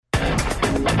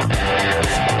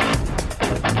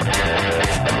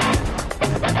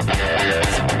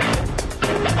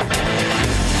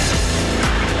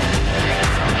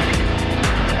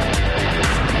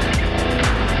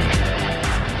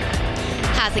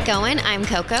it going? I'm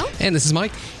Coco. And this is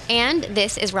Mike. And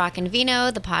this is Rockin' Vino,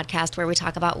 the podcast where we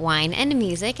talk about wine and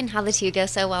music and how the two go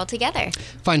so well together.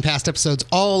 Find past episodes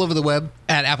all over the web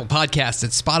at Apple Podcasts,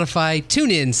 at Spotify,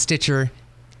 TuneIn, Stitcher,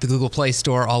 the Google Play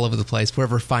Store, all over the place,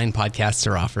 wherever fine podcasts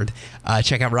are offered.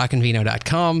 Check out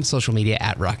rockinvino.com, social media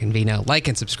at rockinvino. Like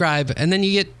and subscribe, and then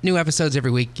you get new episodes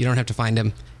every week. You don't have to find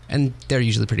them, and they're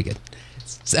usually pretty good.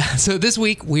 So this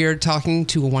week, we're talking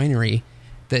to a winery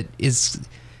that is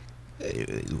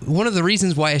one of the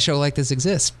reasons why a show like this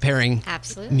exists, pairing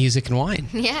music and wine.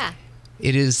 Yeah.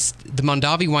 It is the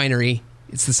Mondavi Winery.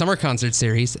 It's the summer concert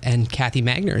series, and Kathy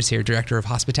Magner is here, Director of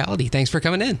Hospitality. Thanks for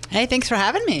coming in. Hey, thanks for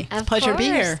having me. It's a pleasure to be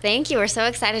here. Thank you. We're so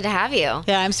excited to have you.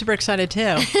 Yeah, I'm super excited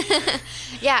too.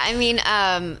 Yeah, I mean,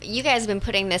 you guys have been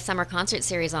putting this summer concert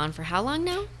series on for how long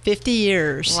now? 50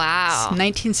 years. Wow.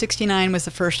 1969 was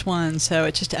the first one, so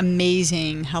it's just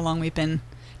amazing how long we've been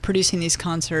producing these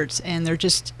concerts, and they're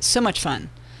just so much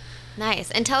fun. Nice.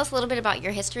 And tell us a little bit about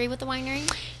your history with the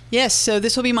winery. Yes, so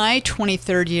this will be my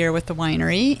 23rd year with the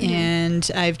winery, and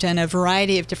I've done a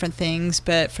variety of different things,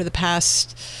 but for the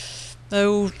past,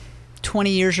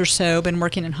 20 years or so, been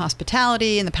working in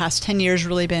hospitality. In the past 10 years,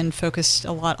 really been focused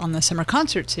a lot on the summer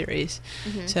concert series.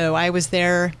 So I was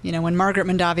there, when Margaret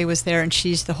Mondavi was there, and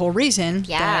she's the whole reason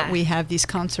that we have these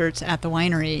concerts at the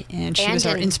winery, and she was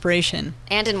our inspiration.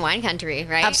 And in wine country,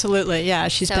 right? Absolutely, yeah.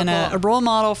 She's been a role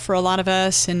model for a lot of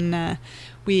us, and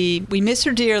we miss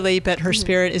her dearly, but her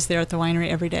spirit is there at the winery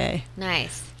every day.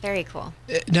 Nice. Very cool.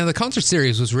 Now, the concert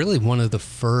series was really one of the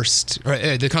first,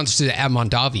 the concert series at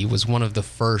Mondavi was one of the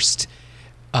first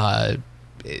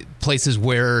places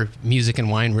where music and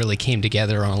wine really came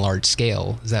together on a large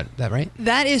scale. Is that right?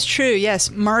 That is true, yes.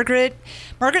 Margaret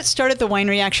started the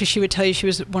winery. Actually, she would tell you she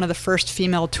was one of the first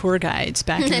female tour guides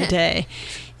back in the day.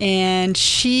 And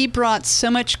she brought so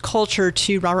much culture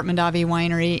to Robert Mondavi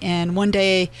Winery, and one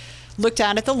day looked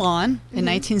out at the lawn in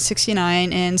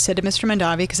 1969 and said to Mr.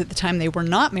 Mondavi, because at the time they were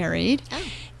not married,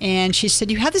 and she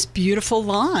said, "You have this beautiful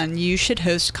lawn. You should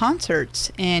host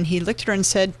concerts." And he looked at her and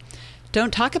said,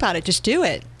 "Don't talk about it, just do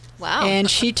it." Wow. And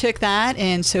she took that,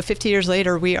 and so 50 years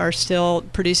later, we are still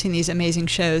producing these amazing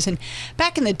shows. And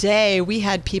back in the day, we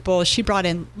had people, she brought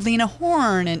in Lena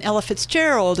Horne and Ella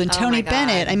Fitzgerald and Tony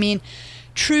Bennett. I mean,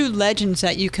 true legends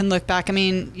that you can look back. I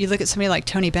mean, you look at somebody like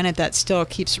Tony Bennett that still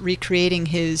keeps recreating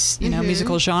his,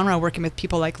 musical genre, working with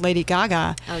people like Lady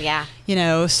Gaga. Oh, yeah.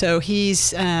 So he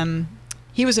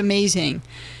was amazing.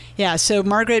 Yeah, so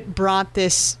Margaret brought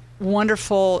this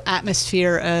wonderful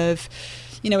atmosphere of,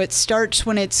 it starts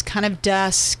when it's kind of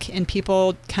dusk and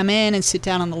people come in and sit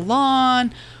down on the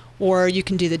lawn, or you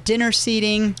can do the dinner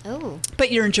seating. Oh.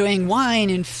 But you're enjoying wine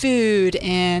and food,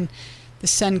 and the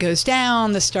sun goes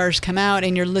down, the stars come out,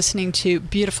 and you're listening to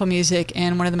beautiful music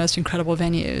and one of the most incredible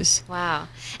venues. Wow.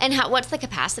 And what's the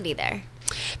capacity there?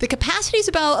 The capacity is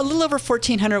about a little over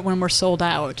 1,400 when we're sold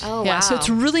out. Oh, yeah, wow. so it's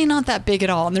really not that big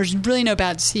at all, and there's really no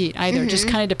bad seat either. It just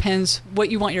kind of depends what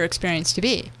you want your experience to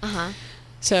be.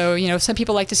 So, some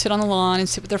people like to sit on the lawn and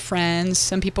sit with their friends.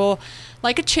 Some people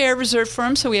like a chair reserved for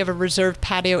them, so we have a reserved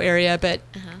patio area. But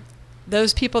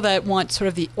those people that want sort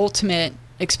of the ultimate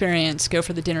experience go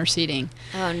for the dinner seating.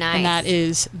 Oh, nice. And that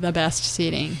is the best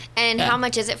seating. And how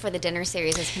much is it for the dinner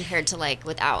series as compared to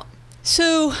without?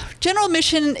 So general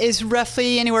admission is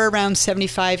roughly anywhere around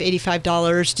 $75,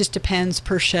 $85. Just depends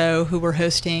per show who we're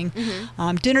hosting.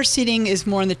 Dinner seating is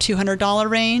more in the $200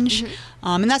 range.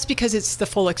 And that's because it's the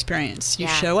full experience. You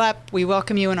show up, we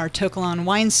welcome you in our To Kalon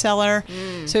wine cellar.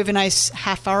 So we have a nice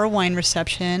half-hour wine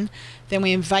reception. Then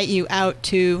we invite you out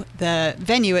to the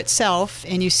venue itself,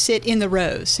 and you sit in the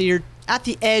rows. So you're at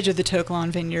the edge of the To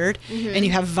Kalon vineyard, and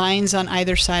you have vines on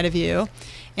either side of you.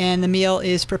 And the meal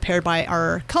is prepared by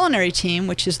our culinary team,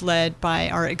 which is led by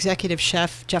our executive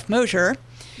chef, Jeff Mosier.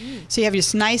 So you have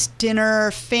this nice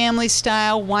dinner, family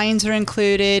style, wines are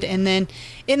included, and then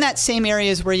in that same area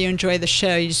is where you enjoy the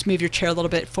show. You just move your chair a little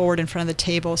bit forward in front of the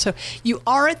table. So you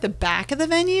are at the back of the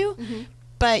venue,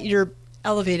 but you're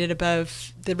elevated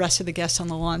above the rest of the guests on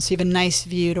the lawn, so you have a nice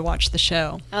view to watch the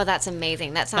show. Oh, that's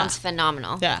amazing. That sounds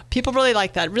phenomenal. Yeah, people really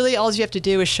like that. Really, all you have to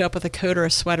do is show up with a coat or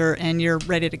a sweater, and you're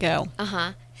ready to go.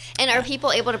 And are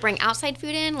people able to bring outside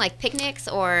food in, like picnics,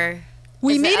 or...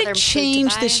 We made a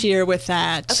change this year with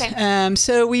that. Okay.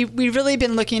 So we've really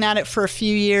been looking at it for a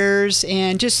few years,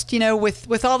 and just,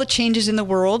 with all the changes in the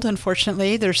world,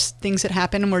 unfortunately, there's things that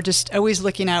happen, and we're just always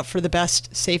looking out for the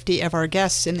best safety of our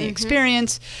guests and the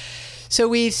experience. So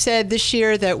we've said this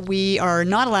year that we are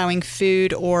not allowing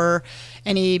food or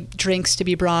any drinks to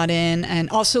be brought in, and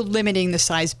also limiting the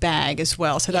size bag as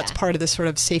well. So that's part of the sort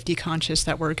of safety conscious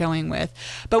that we're going with.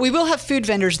 But we will have food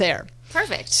vendors there.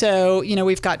 Perfect. So,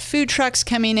 we've got food trucks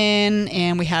coming in,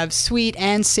 and we have sweet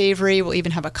and savory. We'll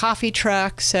even have a coffee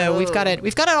truck. So we've got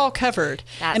it all covered.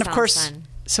 That and of sounds course, fun.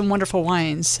 some wonderful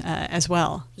wines as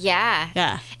well. Yeah.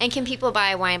 Yeah. And can people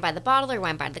buy wine by the bottle or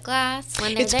wine by the glass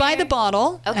when they're It's by the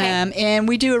bottle. Okay. And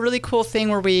we do a really cool thing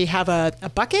where we have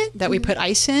a bucket that we put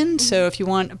ice in. So if you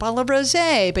want a bottle of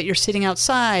rosé, but you're sitting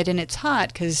outside and it's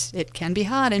hot, because it can be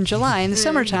hot in July in the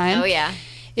summertime. Oh, yeah.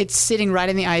 It's sitting right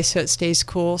in the ice so it stays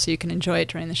cool so you can enjoy it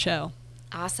during the show.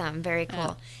 Awesome. Very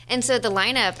cool. And so the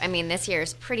lineup, this year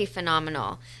is pretty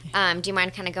phenomenal. Do you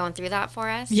mind kind of going through that for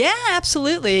us? Yeah,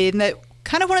 absolutely. And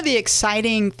kind of one of the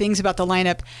exciting things about the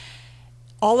lineup,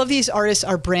 all of these artists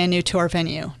are brand new to our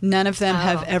venue. None of them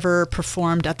have ever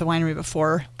performed at the winery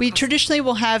before. We traditionally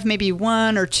will have maybe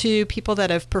one or two people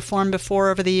that have performed before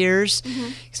over the years.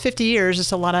 It's 50 years.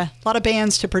 It's a lot of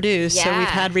bands to produce. So we've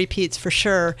had repeats for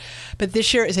sure. But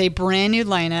this year is a brand new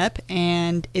lineup,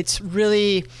 and it's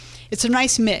a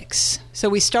nice mix. So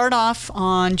we start off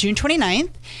on June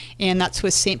 29th, and that's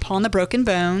with St. Paul and the Broken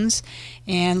Bones,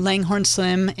 and Langhorne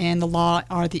Slim and The Law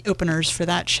are the openers for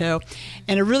that show.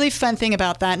 And a really fun thing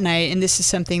about that night, and this is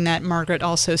something that Margaret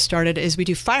also started, is we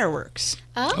do fireworks.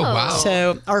 Oh, wow.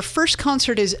 So our first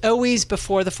concert is always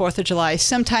before the 4th of July.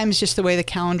 Sometimes just the way the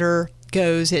calendar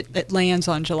goes, it lands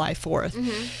on July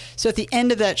 4th. So at the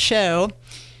end of that show,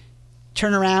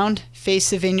 turn around,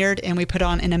 face the vineyard, and we put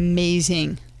on an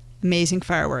amazing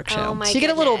fireworks show. Oh my so you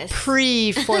get a little goodness.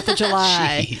 pre-4th of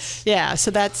July. Jeez. Yeah, so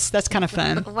that's kind of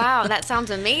fun. Wow, that sounds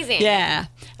amazing. Yeah.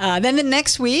 Then the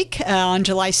next week, on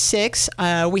July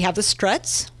 6th, we have the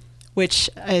Struts, which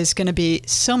is going to be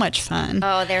so much fun.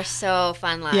 Oh, they're so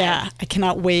fun live. Yeah, I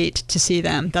cannot wait to see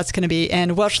them. That's going to be,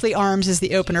 and Welshly Arms is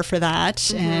the opener for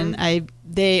that, and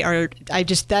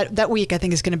that week I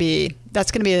think is going to be,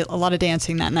 that's going to be a lot of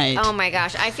dancing that night. Oh my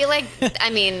gosh. I feel like,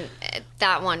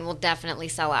 that one will definitely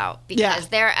sell out because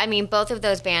both of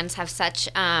those bands have such,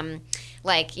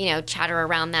 chatter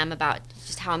around them about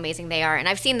just how amazing they are. And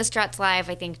I've seen the Struts live,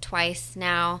 I think, twice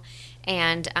now.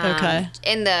 And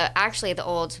in the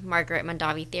old Margaret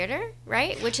Mondavi Theater,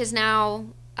 right? Which is now...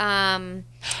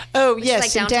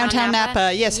 yes, in downtown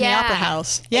Napa. Yes, in the Opera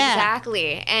House. Yeah,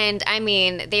 exactly. And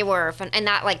they were fun, and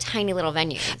that tiny little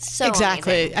venue. So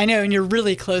exactly. amazing. I know, and you're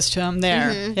really close to them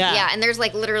there. Yeah, and there's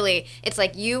literally, it's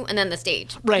you and then the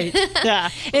stage. Right. Yeah,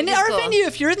 and our venue,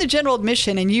 if you're in the general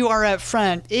admission and you are up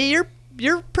front, you're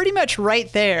pretty much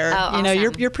right there. Oh,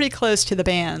 awesome. You're pretty close to the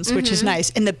bands, which is nice.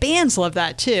 And the bands love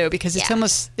that too, because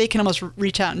it's they can almost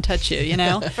reach out and touch you,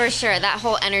 For sure. That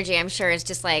whole energy, I'm sure, is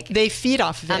just they feed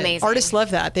off of it. Amazing. Artists love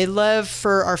that. They love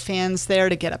for our fans there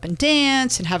to get up and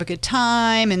dance and have a good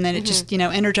time, and then it just,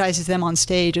 energizes them on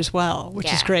stage as well,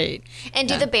 which is great. And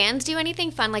do the bands do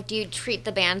anything fun? Do you treat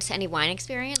the band to any wine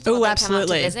experience? Oh, Will they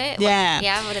absolutely. come out to visit?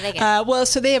 Yeah. What do they get?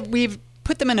 So we've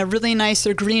put them in a really nice,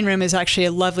 their green room is actually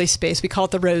a lovely space. We call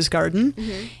it the Rose Garden.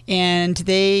 And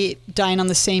they dine on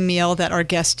the same meal that our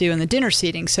guests do in the dinner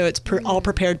seating. So it's all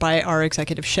prepared by our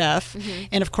executive chef.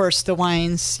 And of course, the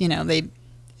wines, they,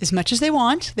 as much as they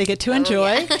want, they get to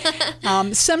enjoy.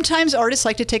 Sometimes artists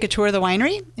like to take a tour of the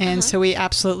winery. And so we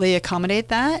absolutely accommodate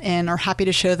that and are happy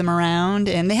to show them around.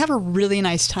 And they have a really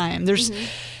nice time. There's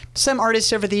some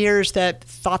artists over the years that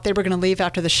thought they were going to leave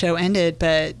after the show ended,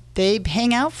 but they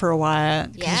hang out for a while.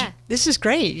 Yeah. This is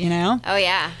great, Oh,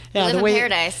 yeah. Live in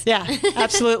paradise. Yeah,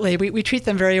 absolutely. We treat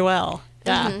them very well.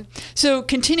 Yeah. So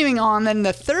continuing on, then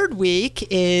the third week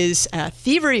is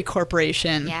Thievery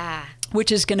Corporation. Yeah. Which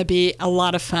is going to be a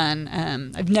lot of fun.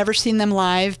 I've never seen them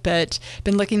live, but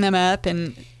been looking them up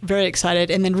and very excited.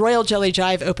 And then Royal Jelly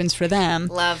Jive opens for them.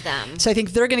 Love them. So I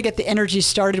think they're going to get the energy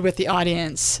started with the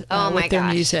audience with their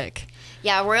music.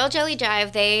 Yeah, Royal Jelly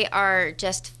Jive, they are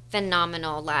just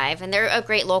phenomenal live. And they're a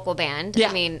great local band.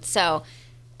 Yeah. So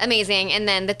amazing. And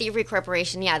then the Thievery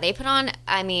Corporation, they put on,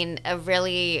 a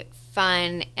really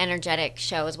fun, energetic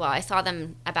show as well. I saw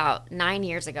them about 9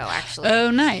 years ago, actually.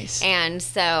 Oh, nice. And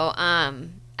so,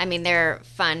 they're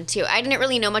fun too. I didn't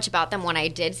really know much about them when I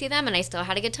did see them, and I still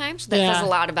had a good time. So that says a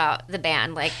lot about the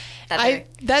band.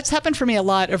 That's happened for me a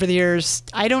lot over the years.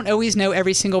 I don't always know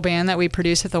every single band that we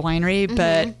produce at the winery,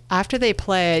 but after they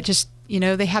play, it just,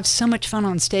 they have so much fun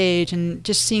on stage, and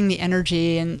just seeing the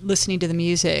energy and listening to the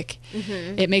music,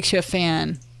 it makes you a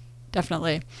fan.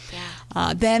 Definitely.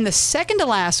 Yeah. Then the second to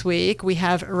last week, we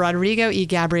have Rodrigo y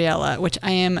Gabriela, which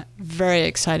I am very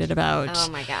excited about. Oh,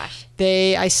 my gosh.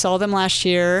 I saw them last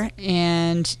year,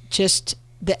 and just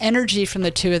the energy from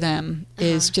the two of them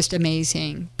is just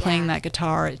amazing. Playing that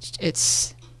guitar,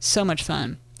 it's so much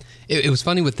fun. It was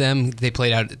funny with them. They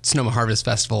played out at Sonoma Harvest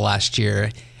Festival last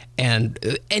year,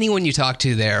 And anyone you talk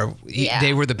to there,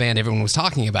 they were the band everyone was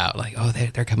talking about. Like, oh,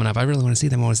 they're coming up. I really want to see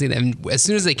them. I want to see them. And as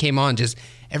soon as they came on, just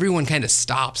everyone kind of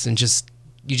stops and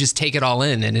you just take it all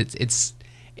in. And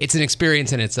it's an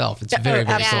experience in itself. It's very,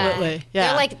 very cool. Absolutely.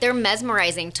 Yeah. They're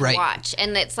mesmerizing to watch.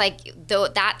 And it's like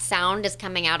that sound is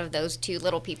coming out of those two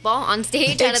little people on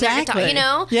stage out of their guitar, you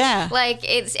know? Yeah. Like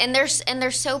and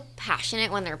they're so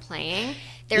passionate when they're playing.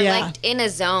 They're like in a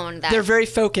zone that they're very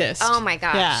focused. Oh my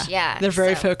gosh. Yeah. They're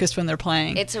very focused when they're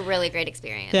playing. It's a really great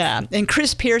experience. Yeah. And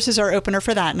Chris Pierce is our opener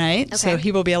for that night. Okay. So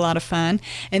he will be a lot of fun.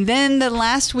 And then the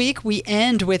last week we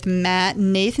end with Matt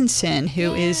Nathanson,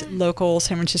 who is local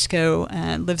San Francisco,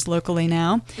 lives locally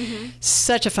now. Mm-hmm.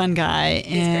 Such a fun guy.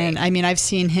 And I mean, I've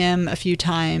seen him a few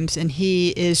times and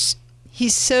he's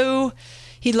so...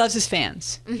 He loves his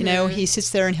fans. Mm-hmm. You know, he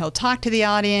sits there and he'll talk to the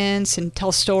audience and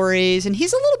tell stories. And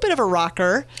he's a little bit of a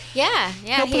rocker. Yeah,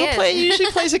 he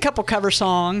usually plays a couple cover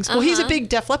songs. Well, he's a big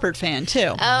Def Leppard fan too.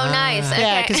 Oh, nice. Okay.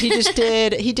 Yeah, because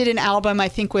he did an album, I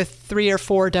think, with 3 or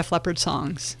 4 Def Leppard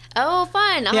songs. Oh,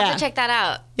 fun. I'll have to check that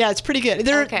out. Yeah, it's pretty good.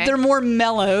 They're more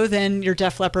mellow than your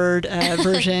Def Leppard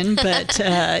version, but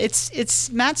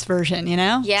it's Matt's version, you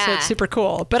know? Yeah. So it's super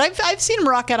cool. But I've seen him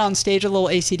rock out on stage a little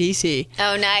AC/DC.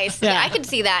 Oh, nice. Yeah, I can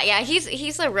see that. Yeah,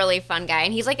 he's a really fun guy,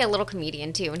 and he's like a little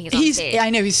comedian too when he's on stage. I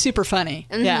know, he's super funny.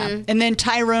 Mm-hmm. Yeah. And then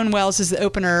Tyrone Wells is the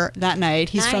opener that night.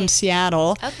 He's from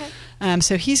Seattle. Okay.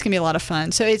 So he's going to be a lot of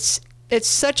fun. So it's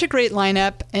such a great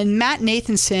lineup, and Matt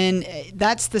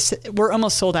Nathanson, we're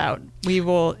almost sold out. We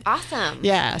will. Awesome.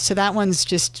 Yeah, so that one's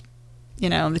just,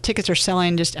 the tickets are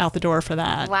selling just out the door for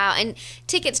that. Wow, and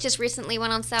tickets just recently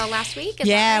went on sale last week? Is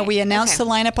that right? We announced the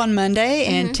lineup on Monday,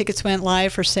 and tickets went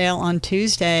live for sale on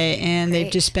Tuesday, and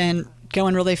they've just been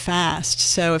going really fast.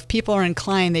 So if people are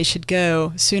inclined, they should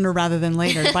go sooner rather than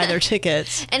later to buy their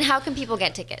tickets. And how can people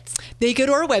get tickets? They go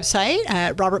to our website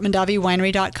at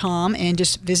robertmondaviwinery.com and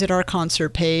just visit our concert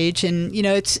page. And,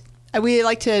 we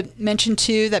like to mention,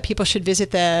 too, that people should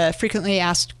visit the frequently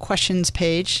asked questions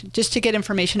page just to get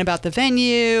information about the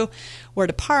venue, where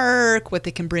to park, what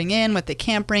they can bring in, what they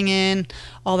can't bring in,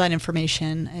 all that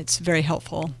information. It's very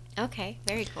helpful. Okay,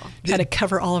 very cool. Got to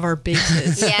cover all of our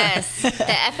bases. Yes, the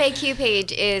FAQ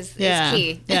page is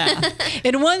key. Yeah.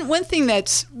 And one thing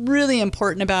that's really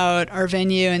important about our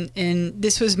venue, and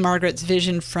this was Margaret's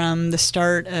vision from the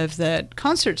start of the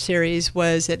concert series,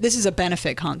 was that this is a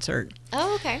benefit concert.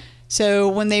 Oh, okay. So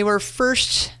when they were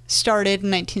first started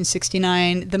in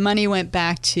 1969, the money went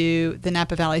back to the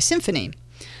Napa Valley Symphony.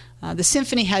 The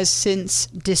symphony has since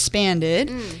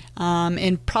disbanded,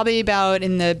 and probably about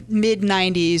in the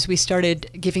mid-'90s, we started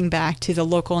giving back to the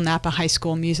local Napa High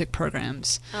School music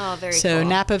programs. Oh, very cool. So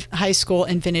Napa High School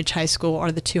and Vintage High School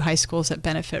are the 2 high schools that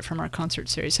benefit from our concert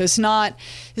series. So this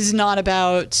is not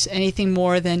about anything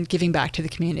more than giving back to the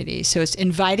community. So it's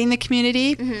inviting the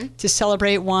community to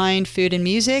celebrate wine, food, and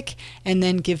music, and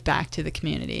then give back to the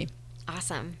community.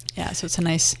 Awesome. Yeah, so it's a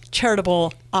nice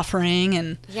charitable offering,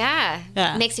 and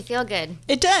makes you feel good.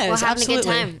 It does. Well, having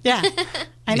absolutely. a good time. Yeah,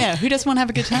 I know. Who doesn't want to have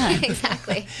a good time?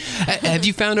 Exactly. Have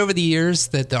you found over the years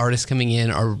that the artists coming in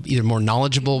are either more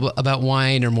knowledgeable about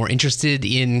wine or more interested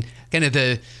in kind of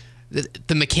the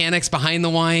mechanics behind the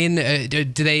wine? Do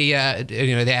they, are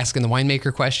they asking the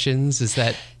winemaker questions? Is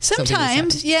that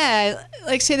sometimes? Yeah,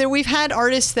 like say that we've had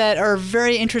artists that are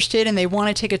very interested and they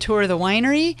want to take a tour of the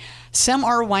winery. Some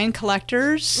are wine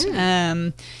collectors.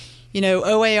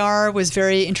 OAR was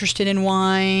very interested in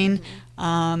wine.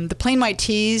 The Plain White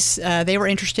Teas, they were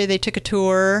interested. They took a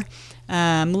tour.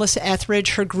 Melissa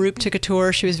Etheridge, her group took a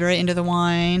tour. She was very into the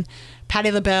wine.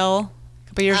 Patti LaBelle.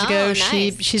 Couple years ago,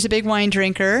 nice. she's a big wine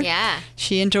drinker. Yeah,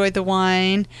 she enjoyed the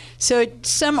wine. So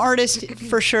some artists,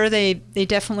 for sure, they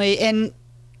definitely, and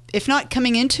if not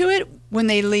coming into it, when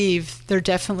they leave, they're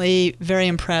definitely very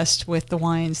impressed with the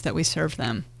wines that we serve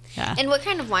them. Yeah. And what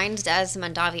kind of wines does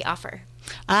Mondavi offer?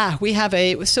 We have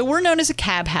so we're known as a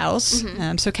cab house.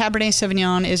 So Cabernet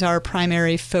Sauvignon is our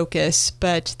primary focus,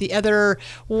 but the other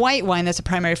white wine that's a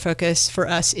primary focus for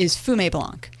us is Fumé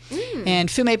Blanc. And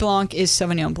Fumé Blanc is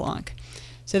Sauvignon Blanc.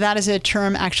 So that is a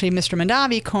term actually Mr.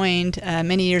 Mondavi coined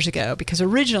many years ago, because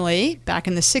originally, back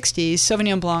in the 60s,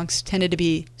 Sauvignon Blancs tended to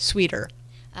be sweeter.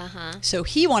 So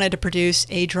he wanted to produce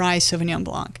a dry Sauvignon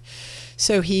Blanc.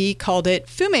 So he called it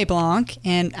Fumé Blanc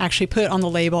and actually put it on the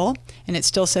label, and it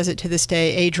still says it to this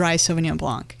day, a dry Sauvignon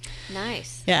Blanc.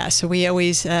 Nice. Yeah, so we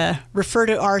always refer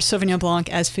to our Sauvignon Blanc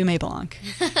as Fumé Blanc.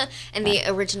 And the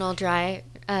original dry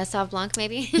Sauv Blanc,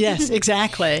 maybe? Yes,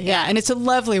 exactly. Yeah, and it's a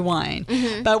lovely wine.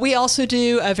 But we also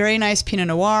do a very nice Pinot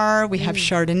Noir. We have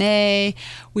Chardonnay.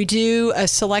 We do a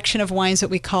selection of wines that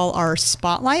we call our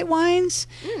spotlight wines,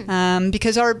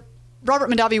 because Robert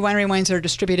Mondavi Winery wines are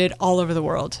distributed all over the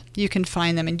world. You can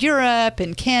find them in Europe,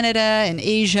 in Canada, in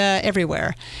Asia,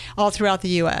 everywhere, all throughout the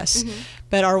U.S.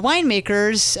 But our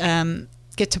winemakers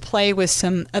get to play with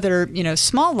some other,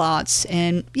 small lots,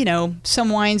 and, some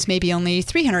wines maybe only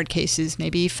 300 cases,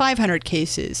 maybe 500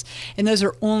 cases, and those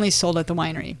are only sold at the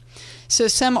winery. So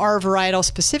some are varietal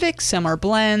specific, some are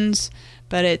blends,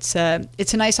 but it's a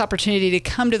nice opportunity to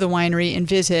come to the winery and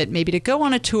visit, maybe to go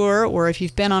on a tour, or if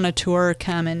you've been on a tour,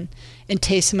 come and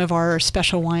taste some of our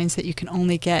special wines that you can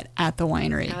only get at the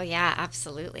winery. Oh, yeah,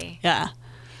 absolutely. Yeah.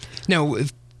 Now,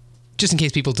 just in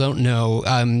case people don't know,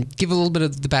 give a little bit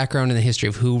of the background and the history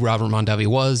of who Robert Mondavi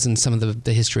was and some of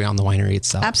the history on the winery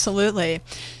itself. Absolutely.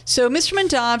 So Mr.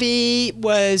 Mondavi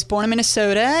was born in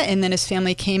Minnesota, and then his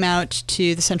family came out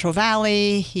to the Central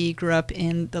Valley. He grew up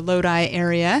in the Lodi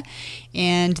area,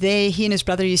 and he and his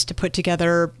brother used to put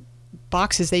together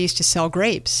boxes. They used to sell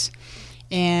grapes.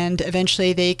 And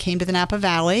eventually they came to the Napa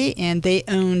Valley, and they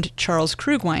owned Charles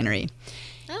Krug Winery.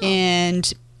 Oh.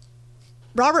 And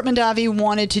Robert Mondavi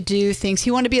wanted to do things.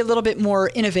 He wanted to be a little bit more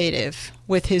innovative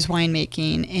with his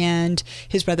winemaking, and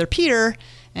his brother Peter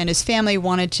and his family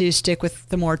wanted to stick with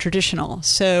the more traditional.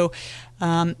 So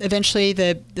eventually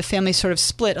the family sort of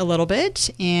split a little bit,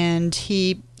 and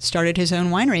he started his own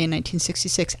winery in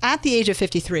 1966 at the age of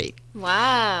 53.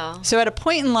 Wow. So at a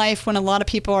point in life when a lot of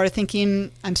people are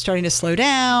thinking, I'm starting to slow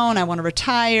down, I want to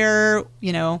retire,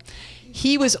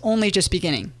 he was only just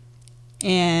beginning.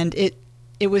 And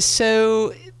it was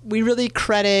so, we really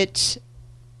credit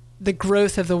the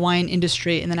growth of the wine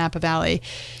industry in the Napa Valley.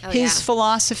 His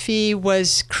philosophy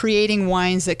was creating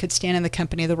wines that could stand in the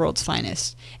company of the world's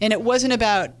finest. And it wasn't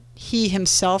about he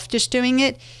himself just doing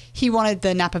it. He wanted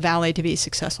the Napa Valley to be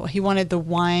successful. He wanted the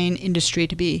wine industry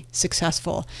to be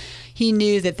successful. He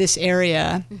knew that this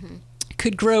area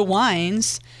could grow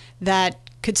wines that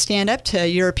could stand up to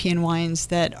European wines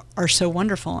that are so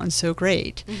wonderful and so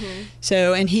great.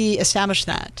 So, and he established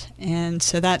that. And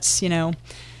so that's,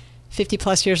 50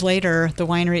 plus years later, the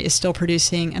winery is still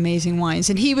producing amazing wines.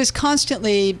 And he was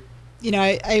constantly,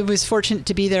 I was fortunate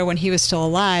to be there when he was still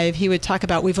alive. He would talk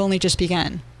about, we've only just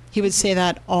begun. He would say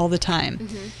that all the time.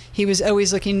 He was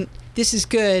always looking, this is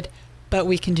good, but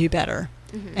we can do better.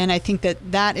 And I think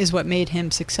that is what made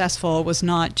him successful, was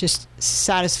not just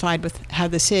satisfied with how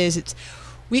this is. It's,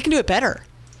 we can do it better.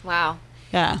 Wow.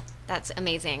 Yeah. That's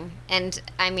amazing. And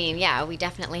I mean, we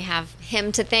definitely have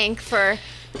him to thank for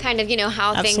kind of,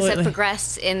 how things have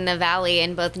progressed in the valley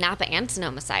in both Napa and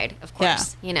Sonoma side, of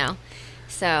course,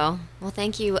 So, well,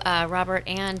 thank you, Robert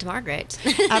and Margaret.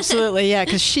 Absolutely. Yeah.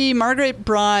 Because Margaret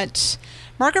brought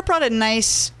a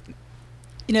nice,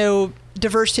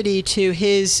 diversity to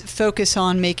his focus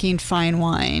on making fine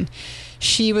wine.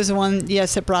 She was the one,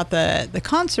 that brought the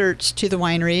concerts to the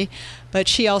winery, but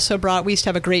she also we used to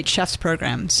have a great chefs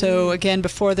program. So again,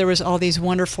 before there was all these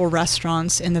wonderful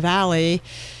restaurants in the valley,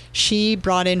 she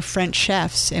brought in French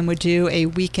chefs and would do a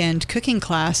weekend cooking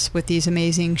class with these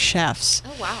amazing chefs.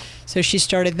 Oh, wow. So she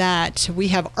started that. We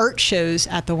have art shows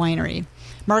at the winery.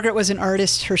 Margaret was an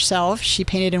artist herself. She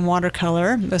painted in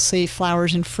watercolor, mostly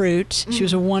flowers and fruit. She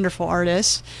was a wonderful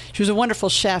artist. She was a wonderful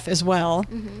chef as well.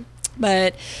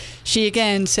 But she,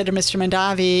 again, said to Mr.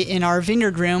 Mondavi in our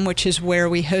vineyard room, which is where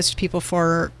we host people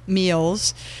for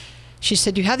meals, she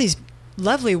said, you have these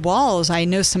lovely walls. I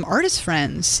know some artist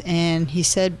friends. And he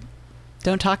said,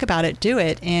 don't talk about it, do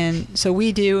it. And so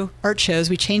we do art shows.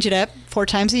 We change it up 4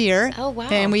 times a year. Oh, wow.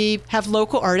 And we have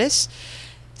local artists,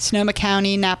 Sonoma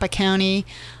County, Napa County.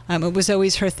 It was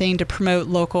always her thing to promote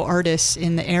local artists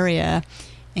in the area.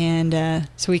 And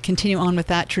so we continue on with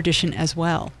that tradition as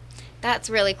well.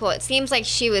 That's really cool. It seems like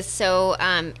she was so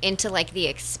into like the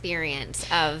experience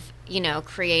of,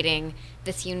 creating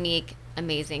this unique,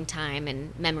 amazing time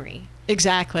and memory.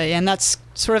 Exactly. And that's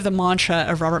sort of the mantra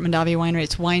of Robert Mondavi Winery.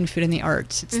 It's wine, food, and the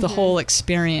arts. It's the whole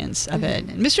experience of it.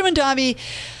 And Mr. Mondavi,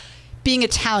 being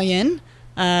Italian,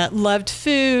 loved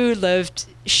food, loved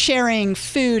sharing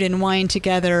food and wine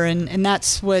together, and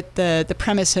that's what the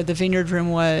premise of the Vineyard Room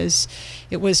was.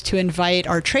 It was to invite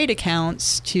our trade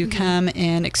accounts to come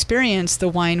and experience the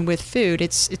wine with food.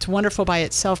 It's wonderful by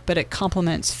itself, but it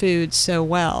complements food so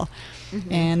well,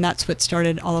 and that's what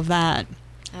started all of that.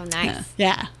 Oh, nice.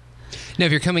 Yeah. Now,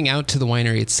 if you're coming out to the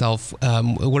winery itself,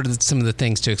 what are some of the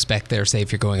things to expect there? Say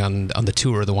if you're going on the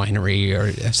tour of the winery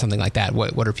or something like that,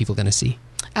 what are people going to see?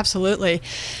 Absolutely.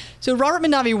 So Robert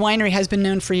Mondavi Winery has been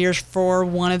known for years for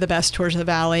one of the best tours of the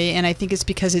valley, and I think it's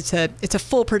because it's a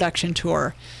full production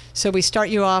tour. So we start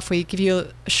you off, we give you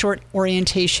a short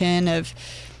orientation of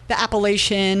the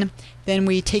appellation, then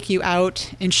we take you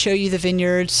out and show you the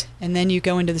vineyards, and then you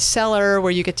go into the cellar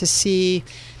where you get to see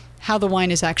how the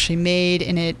wine is actually made,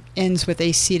 and it ends with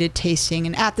a seated tasting.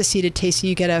 And at the seated tasting,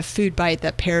 you get a food bite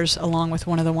that pairs along with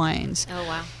one of the wines. Oh,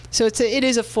 wow. So it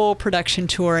is a full production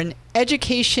tour, and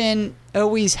education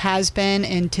always has been,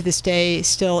 and to this day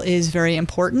still is very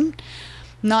important,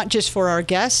 not just for our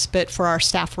guests, but for our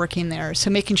staff working there. So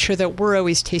making sure that we're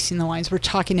always tasting the wines, we're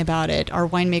talking about it. Our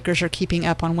winemakers are keeping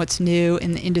up on what's new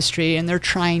in the industry, and they're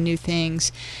trying new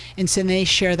things. And so they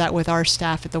share that with our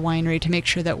staff at the winery to make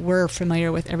sure that we're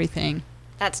familiar with everything.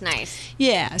 That's nice.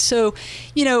 Yeah. So,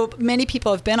 many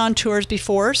people have been on tours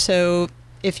before. So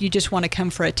if you just want to come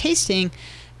for a tasting,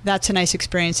 that's a nice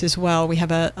experience as well. We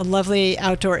have a lovely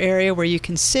outdoor area where you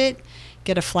can sit,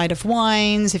 get a flight of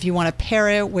wines. If you want to pair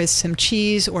it with some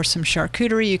cheese or some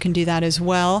charcuterie, you can do that as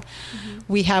well. Mm-hmm.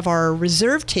 We have our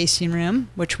reserve tasting room,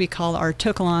 which we call our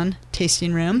To Kalon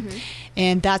tasting room. Mm-hmm.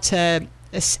 And that's an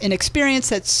experience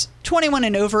that's 21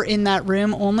 and over in that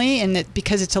room only, and that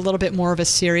because it's a little bit more of a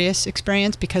serious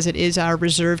experience, because it is our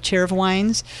reserve tier of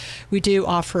wines, we do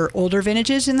offer older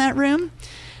vintages in that room.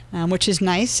 Which is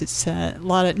nice. It's a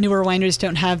lot of newer wineries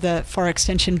don't have the far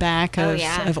extension back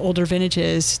of older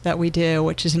vintages that we do,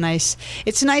 which is nice.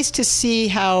 It's nice to see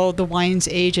how the wines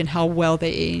age and how well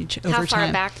they age over time. How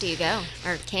far back do you go,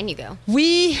 or can you go?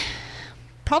 We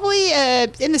probably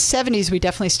in the 70s. We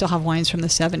definitely still have wines from the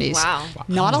 70s. Wow.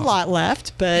 Not a lot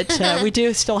left, but we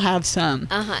do still have some.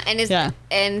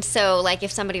 And so, like,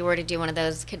 if somebody were to do one of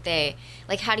those, could they?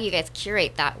 Like, how do you guys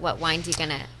curate that? What wines you're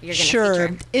gonna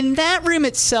feature? In that room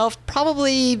itself,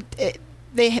 probably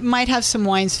they might have some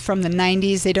wines from the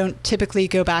 90s. They don't typically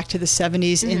go back to the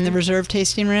 70s in the reserve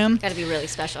tasting room. Got to be really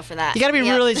special for that. You got to be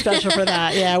really special for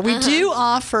that. Yeah, we do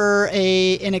offer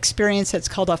an experience that's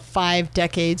called a 5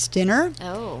 decades dinner.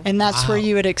 Oh, and that's where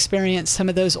you would experience some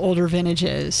of those older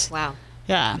vintages. Wow.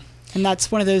 Yeah. And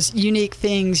that's one of those unique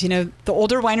things, the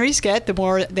older wineries get, the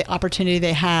more the opportunity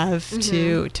they have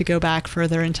to go back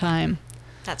further in time.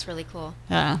 That's really cool.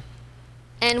 Yeah.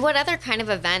 And what other kind of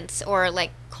events or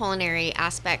like culinary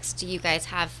aspects do you guys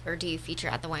have, or do you feature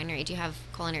at the winery? Do you have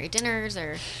culinary dinners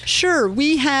or? Sure.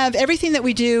 We have everything that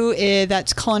we do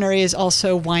that's culinary is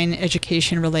also wine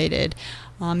education related.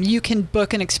 You can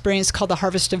book an experience called the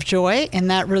Harvest of Joy, and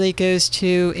that really goes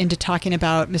into talking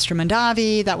about Mr.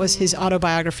 Mondavi. That was his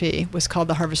autobiography, was called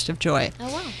The Harvest of Joy.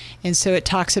 Oh, wow. And so it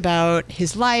talks about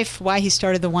his life, why he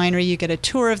started the winery. You get a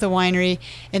tour of the winery,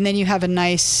 and then you have a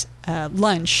nice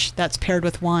lunch that's paired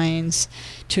with wines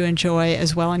to enjoy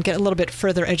as well, and get a little bit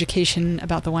further education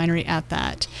about the winery at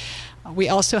that. We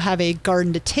also have a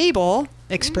garden to table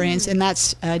experience, and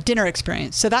that's a dinner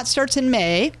experience. So that starts in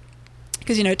May,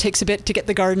 because, it takes a bit to get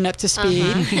the garden up to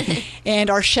speed.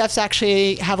 And our chefs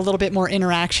actually have a little bit more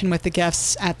interaction with the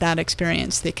guests at that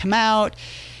experience. They come out,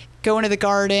 go into the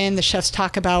garden. The chefs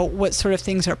talk about what sort of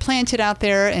things are planted out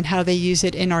there and how they use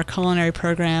it in our culinary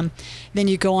program. Then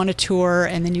you go on a tour,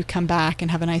 and then you come back and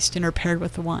have a nice dinner paired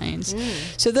with the wines.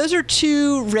 So those are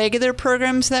 2 regular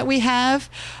programs that we have.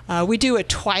 We do a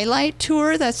twilight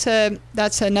tour. That's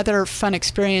another fun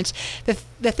experience.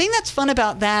 The thing that's fun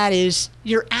about that is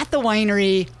you're at the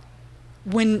winery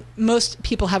when most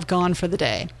people have gone for the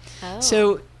day. Oh.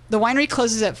 So the winery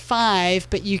closes at 5,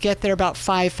 but you get there about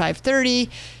 5:30,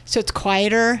 so it's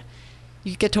quieter.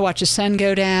 You get to watch the sun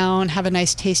go down, have a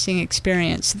nice tasting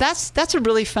experience. That's a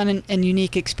really fun and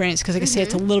unique experience, because, like I say,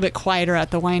 it's a little bit quieter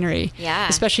at the winery,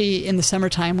 especially in the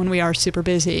summertime when we are super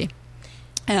busy.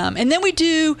 And then we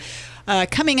do,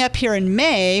 coming up here in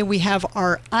May, we have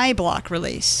our iBlock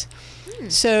release.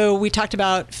 So we talked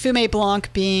about Fumé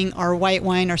Blanc being our white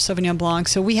wine, our Sauvignon Blanc.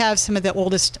 So we have some of the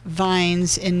oldest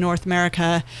vines in North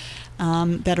America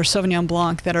that are Sauvignon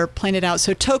Blanc that are planted out.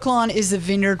 So To Kalon is the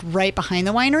vineyard right behind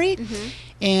the winery.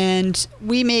 And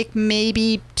we make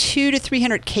maybe 200 to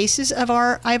 300 cases of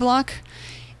our iBlock.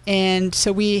 And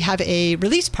so we have a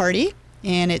release party,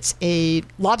 and it's a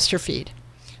lobster feed.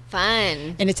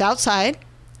 Fun. And it's outside.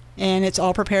 And it's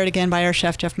all prepared again by our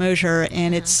chef, Jeff Mosier,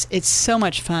 and it's so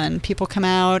much fun. People come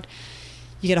out,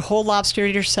 you get a whole lobster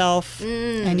yourself,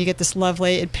 and you get this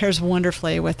lovely, it pairs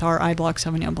wonderfully with our iBlock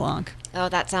Sauvignon Blanc. Oh,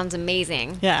 that sounds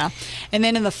amazing. Yeah. And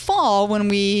then in the fall, when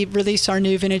we release our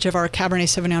new vintage of our Cabernet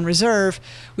Sauvignon Reserve,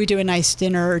 we do a nice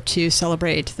dinner to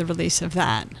celebrate the release of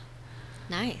that.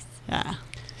 Nice. Yeah.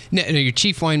 No, your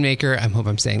chief winemaker, I hope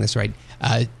I'm saying this right,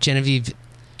 Genevieve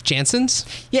Janssens?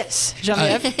 Yes,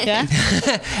 Genevieve.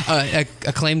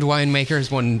 Acclaimed winemaker,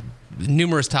 has won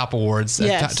numerous top awards.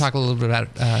 Yes. Talk a little bit about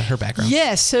her background.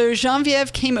 Yes, so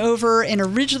Genevieve came over, and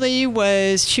originally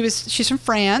she's from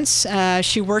France.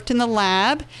 She worked in the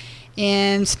lab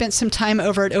and spent some time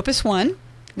over at Opus One,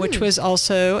 which was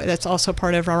also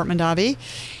part of Robert Mondavi,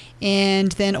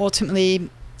 and then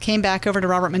ultimately came back over to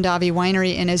Robert Mondavi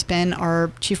Winery and has been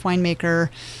our chief winemaker,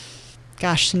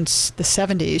 since the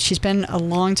 70s. She's been a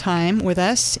long time with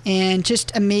us and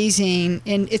just amazing.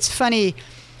 And it's funny,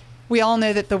 we all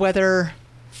know that the weather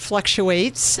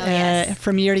fluctuates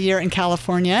from year to year in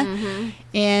California. Mm-hmm.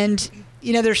 And,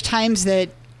 there's times that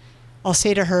I'll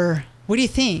say to her, what do you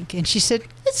think? And she said,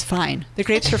 it's fine. The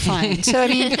grapes are fine. So,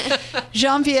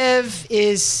 Geneviève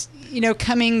is,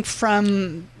 coming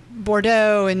from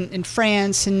Bordeaux in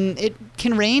France, and it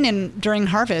can rain during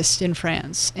harvest in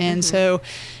France. And so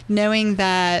knowing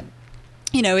that,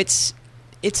 it's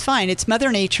fine. It's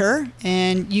Mother Nature,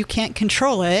 and you can't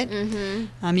control it.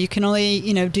 Mm-hmm. You can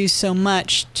only, do so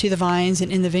much to the vines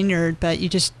and in the vineyard, but you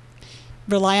just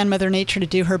rely on Mother Nature to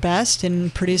do her best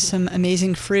and produce some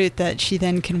amazing fruit that she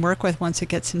then can work with once it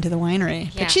gets into the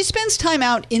winery. Yeah. But she spends time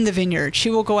out in the vineyard. She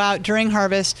will go out during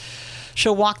harvest.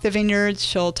 She'll walk the vineyards.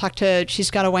 She's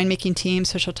got a winemaking team,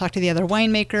 so she'll talk to the other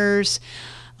winemakers.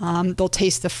 They'll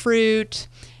taste the fruit,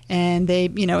 and they,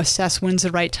 assess when's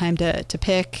the right time to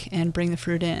pick and bring the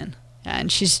fruit in.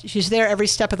 And she's there every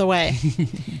step of the way.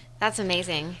 That's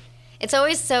amazing. It's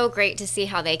always so great to see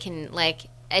how they can,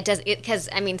 because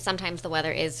sometimes the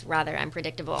weather is rather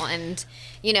unpredictable, and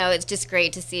it's just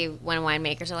great to see when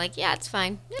winemakers are like, yeah, it's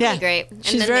fine, it'll be great. And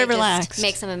she's then very they relaxed. Just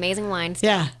make some amazing wines.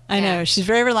 Yeah, I know. She's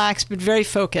very relaxed but very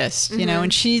focused.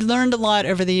 And she learned a lot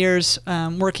over the years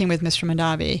working with Mr.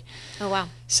 Mondavi. Oh wow.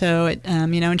 So it,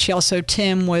 and she also,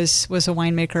 Tim was a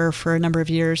winemaker for a number of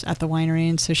years at the winery,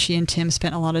 and so she and Tim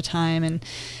spent a lot of time. And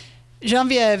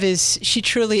Geneviève she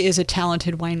truly is a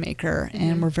talented winemaker,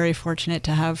 and we're very fortunate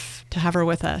to have her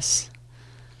with us.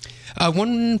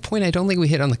 One point I don't think we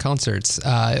hit on the concerts.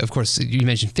 Of course, you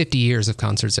mentioned 50 years of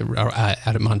concerts out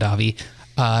at Mondavi.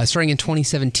 Starting in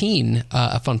 2017,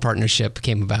 a fun partnership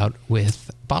came about with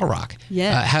Bottle Rock.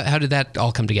 Yeah. How did that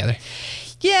all come together?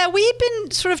 Yeah, we've been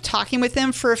sort of talking with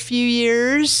them for a few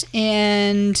years,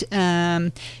 and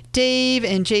Dave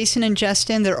and Jason and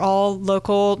Justin, they're all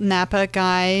local Napa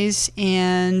guys,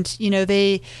 and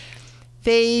they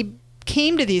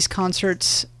came to these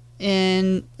concerts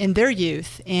in their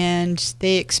youth, and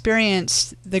they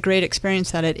experienced the great experience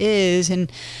that it is,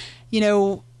 and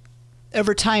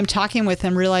over time talking with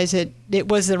them, realized that it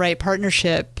was the right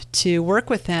partnership to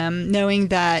work with them, knowing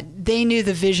that they knew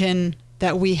the vision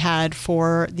that we had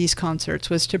for these concerts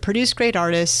was to produce great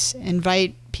artists,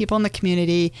 invite people in the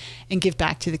community, and give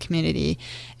back to the community,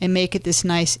 and make it this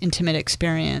nice, intimate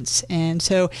experience. And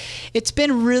so it's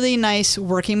been really nice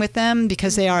working with them,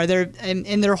 because they're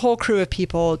and their whole crew of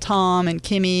people, Tom and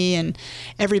Kimmy and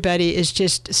everybody, is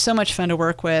just so much fun to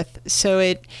work with. So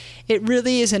it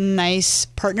really is a nice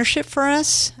partnership for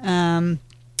us. And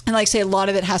like I say, a lot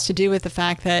of it has to do with the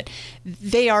fact that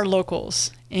they are locals,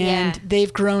 and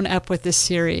they've grown up with this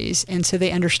series, and so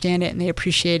they understand it and they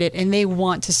appreciate it, and they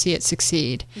want to see it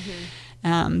succeed.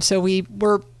 Mm-hmm. So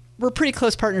we're pretty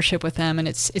close partnership with them, and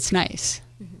it's nice.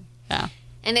 Mm-hmm. Yeah.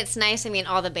 And it's nice.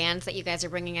 All the bands that you guys are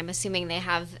bringing, I'm assuming they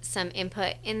have some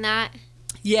input in that.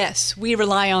 Yes, we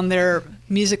rely on their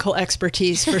musical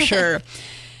expertise for sure.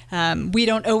 We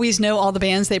don't always know all the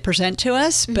bands they present to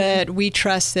us, but we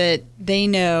trust that they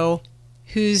know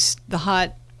who's the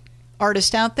hot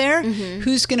artist out there,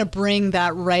 who's going to bring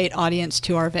that right audience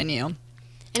to our venue.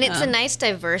 And it's a nice,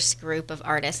 diverse group of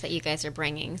artists that you guys are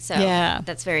bringing. So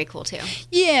that's very cool, too.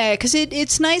 Yeah, because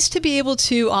it's nice to be able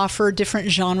to offer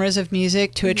different genres of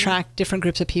music to attract different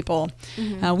groups of people.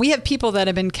 We have people that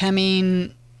have been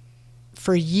coming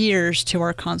for years to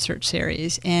our concert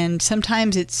series, and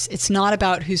sometimes it's not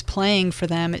about who's playing for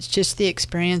them, it's just the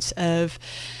experience of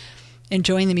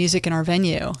enjoying the music in our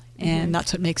venue, and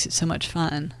that's what makes it so much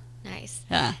fun. Nice.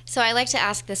 Yeah. So I like to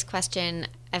ask this question.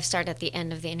 I've started at the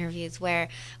end of the interviews,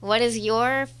 what is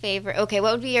your favorite, what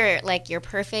would be your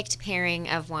perfect pairing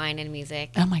of wine and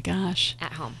music? Oh my gosh.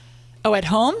 At home. Oh, at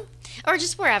home? Or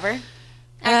just wherever.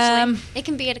 Actually, it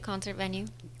can be at a concert venue.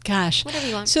 Gosh. Whatever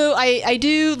you want. So I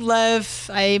do love,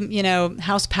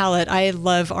 house palate, I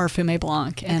love our Fumé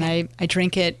Blanc, and I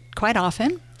drink it quite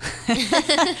often.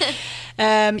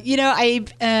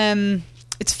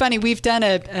 It's funny, we've done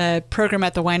a program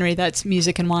at the winery that's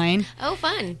music and wine. Oh,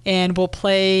 fun. And we'll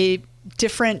play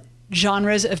different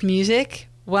genres of music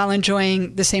while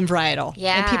enjoying the same varietal.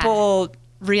 Yeah. And people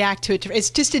react to it.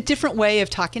 It's just a different way of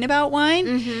talking about wine.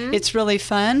 It's really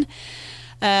fun.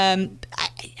 I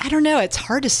don't know. It's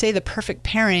hard to say the perfect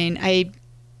pairing. I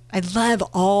love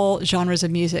all genres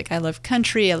of music. I love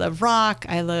country. I love rock.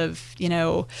 I love,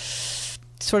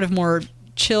 sort of more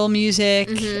chill music.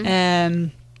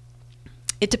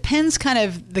 It depends kind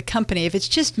of the company. If it's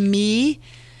just me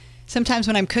sometimes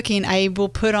when I'm cooking, I will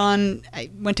put on, I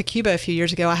went to Cuba a few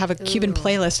years ago. I have a Cuban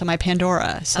playlist on my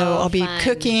Pandora. So I'll be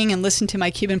cooking and listen to my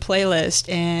Cuban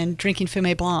playlist and drinking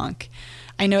Fumé Blanc.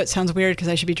 I know it sounds weird because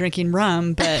I should be drinking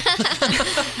rum, but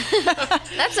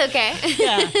that's okay.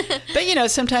 Yeah,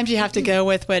 but sometimes you have to go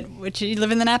with what you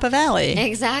live in the Napa Valley.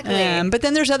 Exactly. But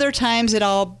then there's other times that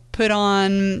I'll put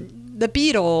on the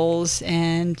Beatles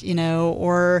and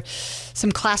or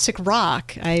some classic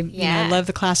rock. I love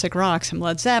the classic rock, some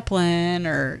Led Zeppelin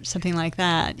or something like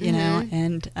that.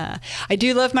 And I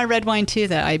do love my red wine too.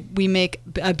 Though we make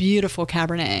a beautiful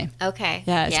Cabernet. Okay.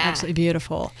 Yeah, it's absolutely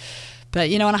beautiful. But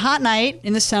on a hot night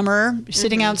in the summer,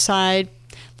 sitting outside,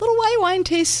 little white wine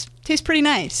tastes pretty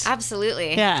nice.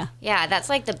 Absolutely. Yeah. Yeah, that's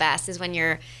like the best is when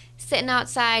you're sitting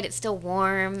outside, it's still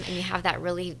warm, and you have that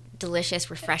really delicious,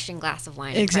 refreshing glass of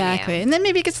wine. Exactly. And then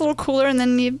maybe it gets a little cooler, and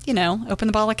then you open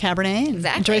the bottle of Cabernet and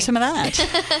enjoy some of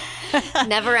that.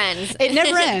 Never ends. It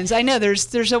never ends. I know.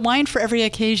 There's a wine for every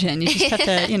occasion. You just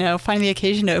have to, find the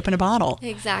occasion to open a bottle.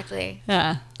 Exactly.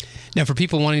 Yeah. Now, for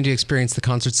people wanting to experience the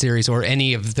concert series or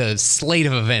any of the slate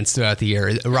of events throughout the year,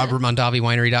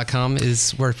 RobertMondaviWinery.com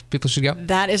is where people should go?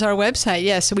 That is our website,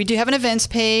 yes. So we do have an events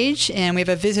page, and we have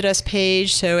a Visit Us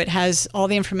page. So it has all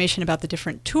the information about the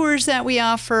different tours that we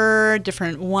offer,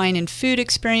 different wine and food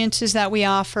experiences that we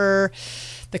offer,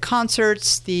 the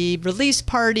concerts, the release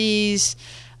parties.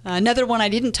 Another one I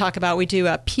didn't talk about, we do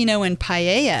a Pinot and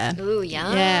Paella. Ooh,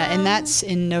 yum. Yeah, and that's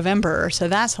in November, so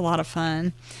that's a lot of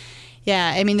fun.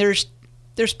 Yeah, I mean, there's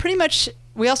pretty much,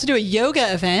 we also do a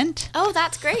yoga event. Oh,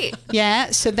 that's great. Yeah,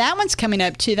 so that one's coming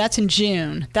up too. That's in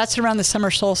June. That's around the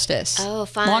summer solstice. Oh,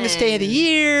 fun. Longest day of the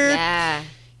year. Yeah.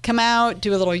 Come out,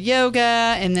 do a little yoga,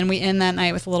 and then we end that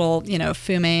night with a little,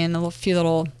 fumé and a few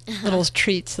little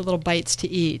treats, little bites to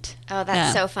eat. Oh,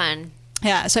 that's so fun.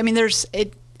 Yeah, so I mean,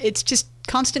 it's just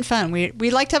constant fun. We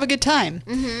like to have a good time.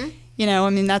 Mm-hmm. I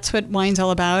mean, that's what wine's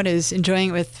all about, is enjoying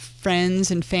it with friends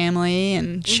and family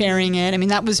and sharing it. I mean,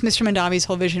 that was Mr. Mondavi's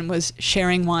whole vision, was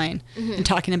sharing wine and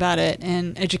talking about it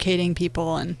and educating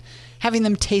people and having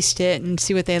them taste it and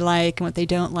see what they like and what they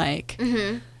don't like.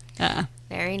 Mm-hmm.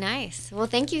 Very nice. Well,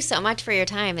 thank you so much for your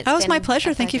time. That was my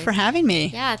pleasure. Thank you for having me.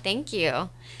 Yeah, thank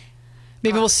you.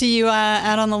 Maybe we'll see you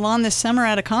out on the lawn this summer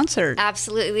at a concert.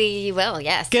 Absolutely, you will,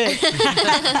 yes. Good.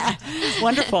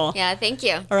 Wonderful. Yeah, thank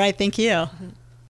you. All right, thank you.